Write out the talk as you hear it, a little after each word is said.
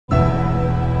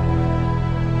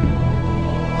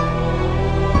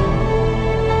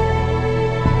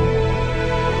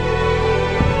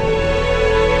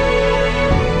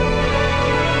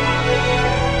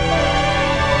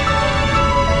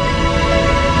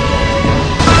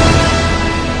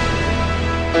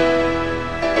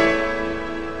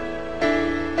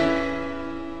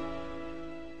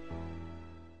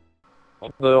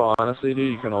Though, honestly,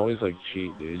 dude, you can always, like,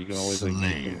 cheat, dude. You can always, like,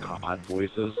 make some COD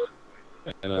voices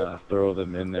and throw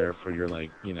them in there for your, like,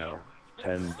 you know,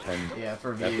 10 yeah,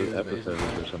 for views, episodes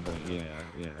or something. Yeah.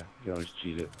 You can always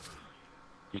cheat it.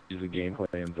 Use the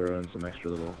gameplay and throw in some extra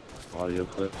little audio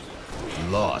clips.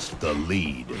 Lost the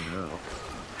lead. No.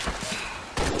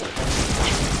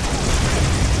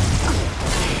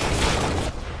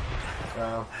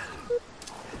 Oh.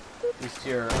 He's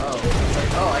tier.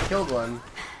 Oh, I killed one.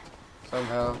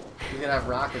 Somehow. He's gonna have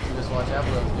rockets. You just watch out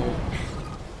for those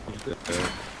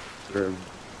dudes.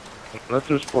 Unless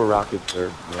there's 4 rockets, they're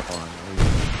on.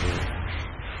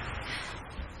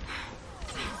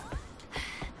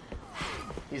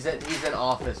 He's in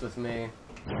office with me.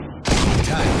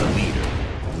 Tied the leader.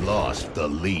 Lost the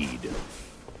lead.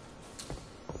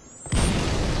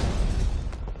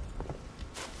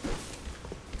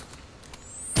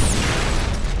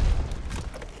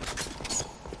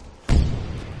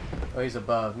 Oh, he's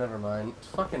above. Never mind.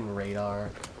 Fucking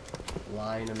radar.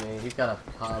 Lying to me. He's got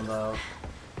a combo.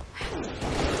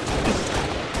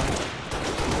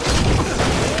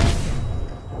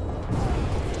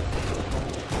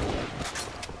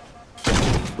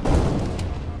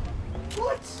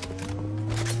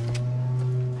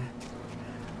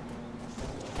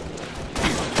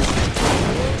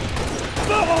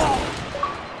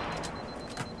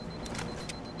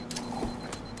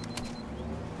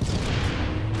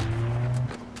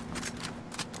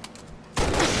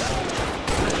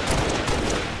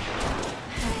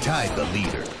 Tied the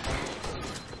leader.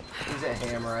 He's at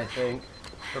hammer, I think.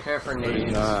 Prepare for nades.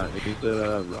 He's not. He's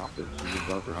at rockets. He's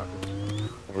above rockets.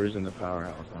 Or he's in the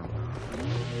powerhouse.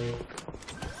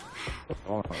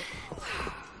 Oh.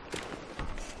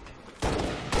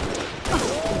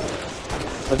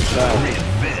 What's that?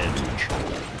 Revenge.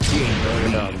 Game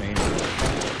about me.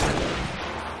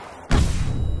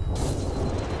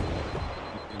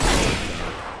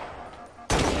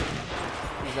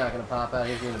 He's not gonna pop out.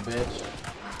 He's being a bitch.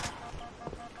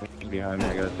 He's behind me.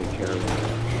 I gotta take care of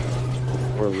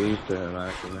him. Or lose to him,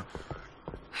 actually.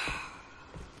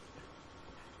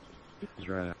 He's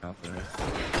right out there.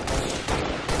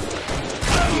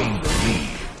 Gain the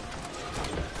lead.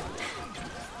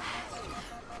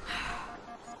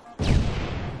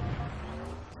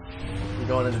 I'm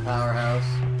going into powerhouse.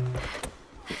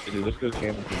 Hey, dude, let's go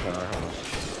camping from powerhouse.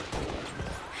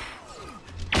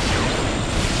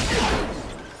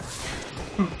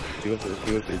 See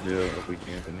what they do if we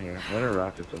camp in here. When are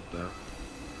rockets up there?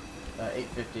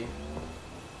 850. You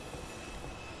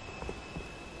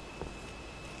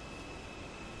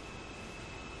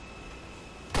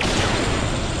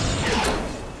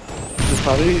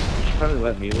should probably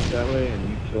let me look that way, and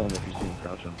you kill him if you see him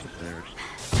crouch up the stairs.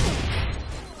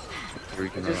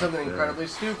 I did something incredibly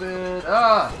stupid.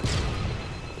 Ah!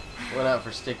 Went out for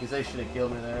stickies. They should have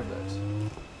killed me there, but...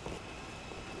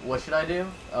 What should I do?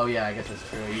 Oh yeah, I guess that's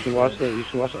true. You should watch the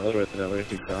other way, that way if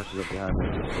he crouches up behind me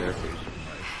in the staircase.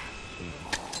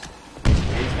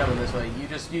 He's coming this way.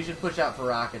 You should push out for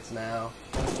rockets now.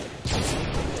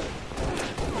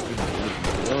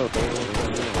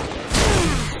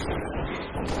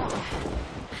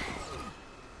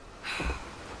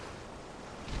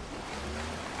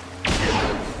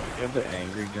 You have the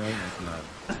angry gun? It's not.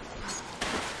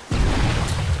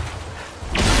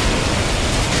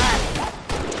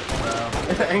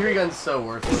 Angry gun's so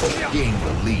worthless. Gain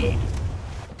the lead.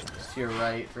 Just to your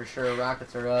right, for sure.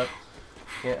 Rockets are up.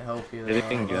 Can't help you. They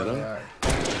didn't get him? No,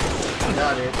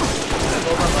 dude.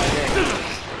 Over my dick.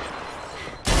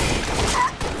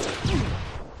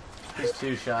 He's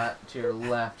 2-shot to your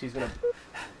left. He's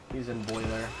in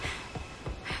boiler.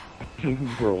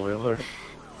 Broiler.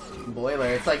 Boiler.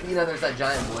 It's like, you know, there's that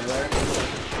giant boiler.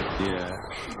 Yeah.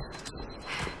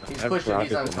 He's pushing.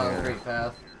 He's on concrete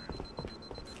path.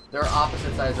 They're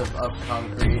opposite sides of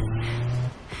concrete.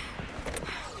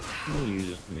 You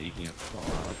just making it fall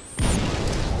out.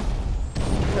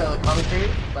 You know, the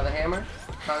concrete by the hammer?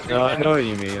 Concrete No, I hammer? know what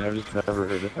you mean. I've just never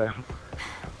heard of that.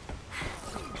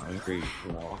 Concrete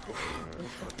walk.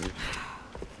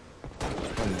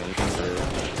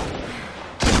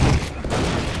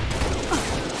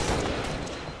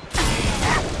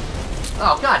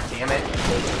 Oh, god damn it.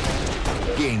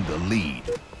 Gain the lead.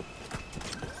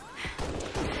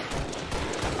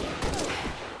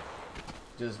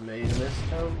 Just made this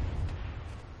time.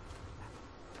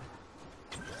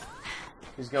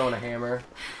 He's going to hammer.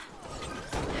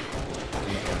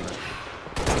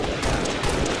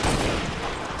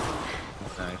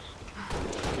 Nice.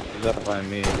 He's up by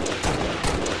me.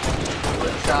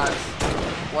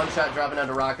 One shot dropping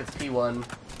onto rockets, P1.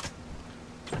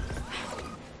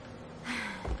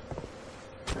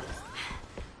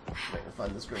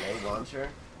 Find this grenade launcher.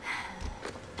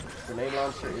 Grenade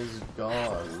launcher is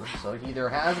gone. So he either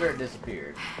has it or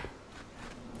disappeared.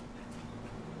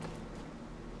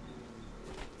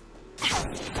 God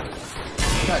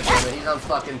damn it, he's on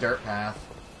fucking dirt path.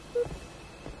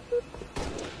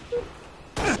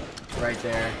 Right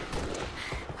there.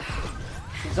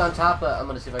 He's on top of... I'm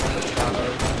gonna see if I can put a shot on him.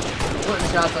 I'm putting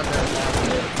shots on dirt path.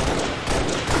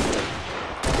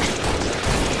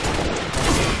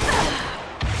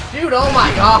 Dude, oh my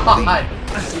god!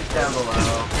 He's down below.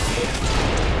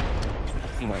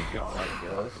 Oh my god.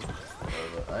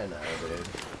 I know, dude.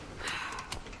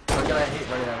 Fucking I hate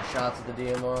running out of shots at the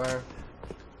DMR.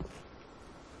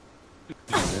 You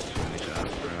missed too many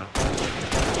shots, bro.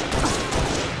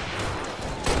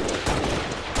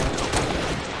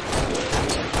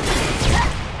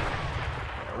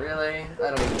 Really? I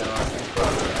don't even know.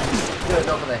 I'm gonna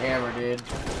go for the hammer, dude.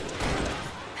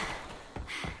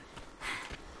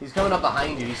 He's coming up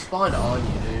behind you. He spawned on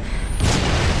you, dude.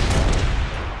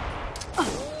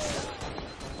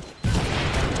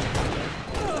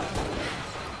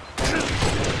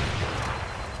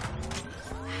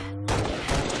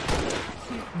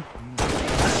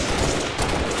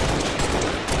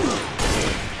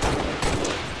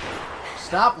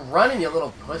 Stop running, you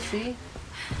little pussy.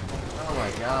 Oh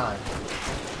my god.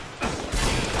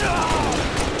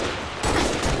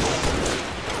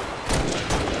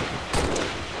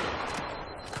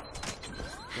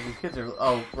 These kids are...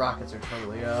 Oh, rockets are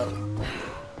totally up.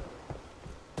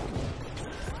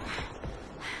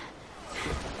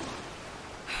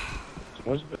 It's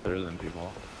much better than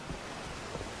people.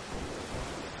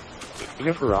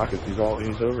 Looking for rockets, he's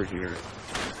over here.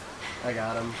 I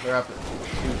got him. They're up at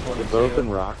 222. They're both in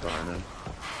rock on him.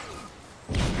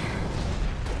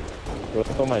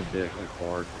 Both on my dick, like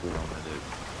hardcore on my dick.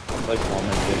 Like on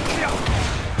my dick.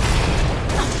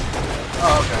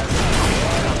 Oh, okay.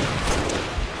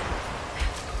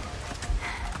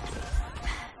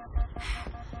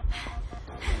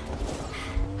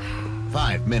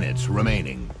 5 minutes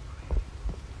remaining.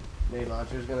 Grenade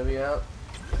launcher's gonna be out.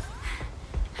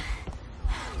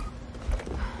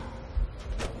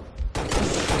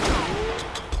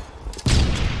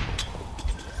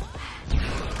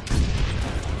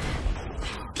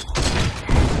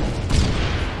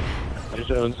 I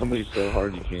just owned somebody so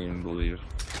hard you can't even believe.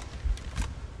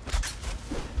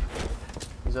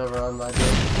 He's over on my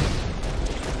dick.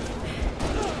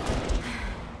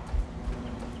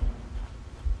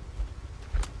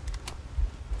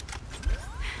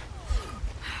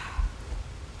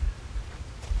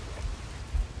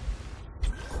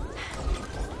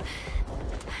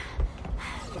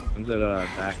 One's at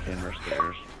back hammer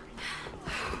stairs.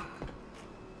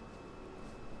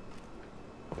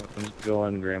 One's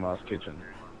going Grandma's kitchen.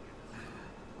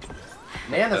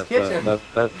 Nana's kitchen? That's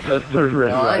the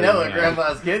red. Oh, I know what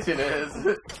Grandma's kitchen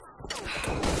is.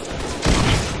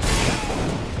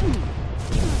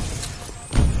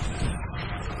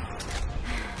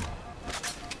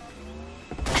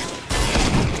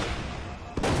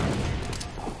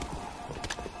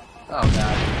 Oh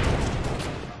god.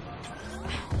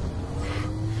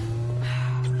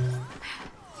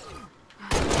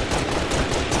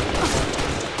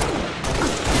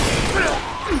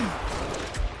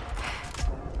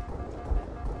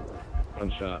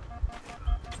 One shot.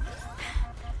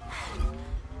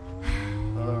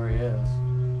 Oh, there he is.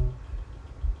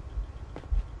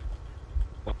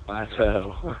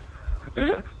 Plateau. I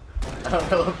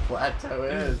don't know what plateau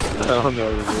is. I don't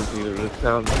know what it is either, but it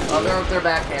sounds... Oh, they're up their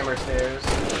back hammer stairs.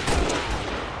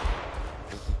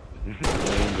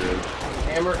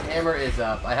 Hammer is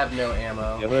up. I have no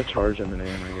ammo. Yeah, I'm gonna charge him an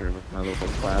hammer here with my little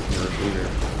plasma repeater.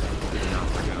 Did not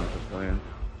work out this plan.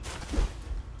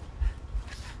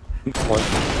 He's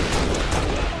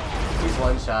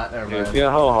one shot. Never mind. See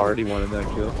how hard he wanted that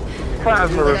kill?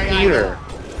 Plasma repeater!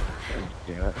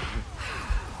 Damn it.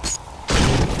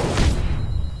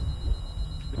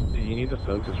 You need to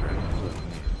focus right now.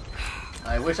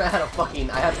 I wish I had a fucking...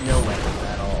 I have no weapons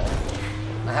at all.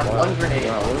 I have one grenade.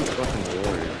 Wow, what a fucking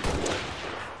warrior.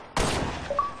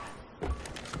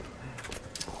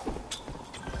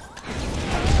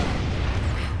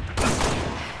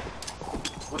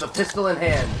 With a pistol in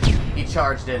hand, he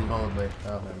charged in boldly.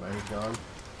 Oh, never mind. He's gone.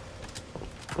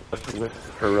 With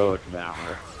heroic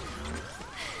valor.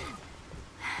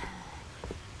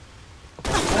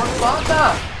 For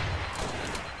Sparta!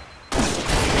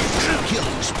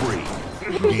 Killing spree.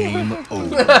 Game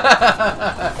over.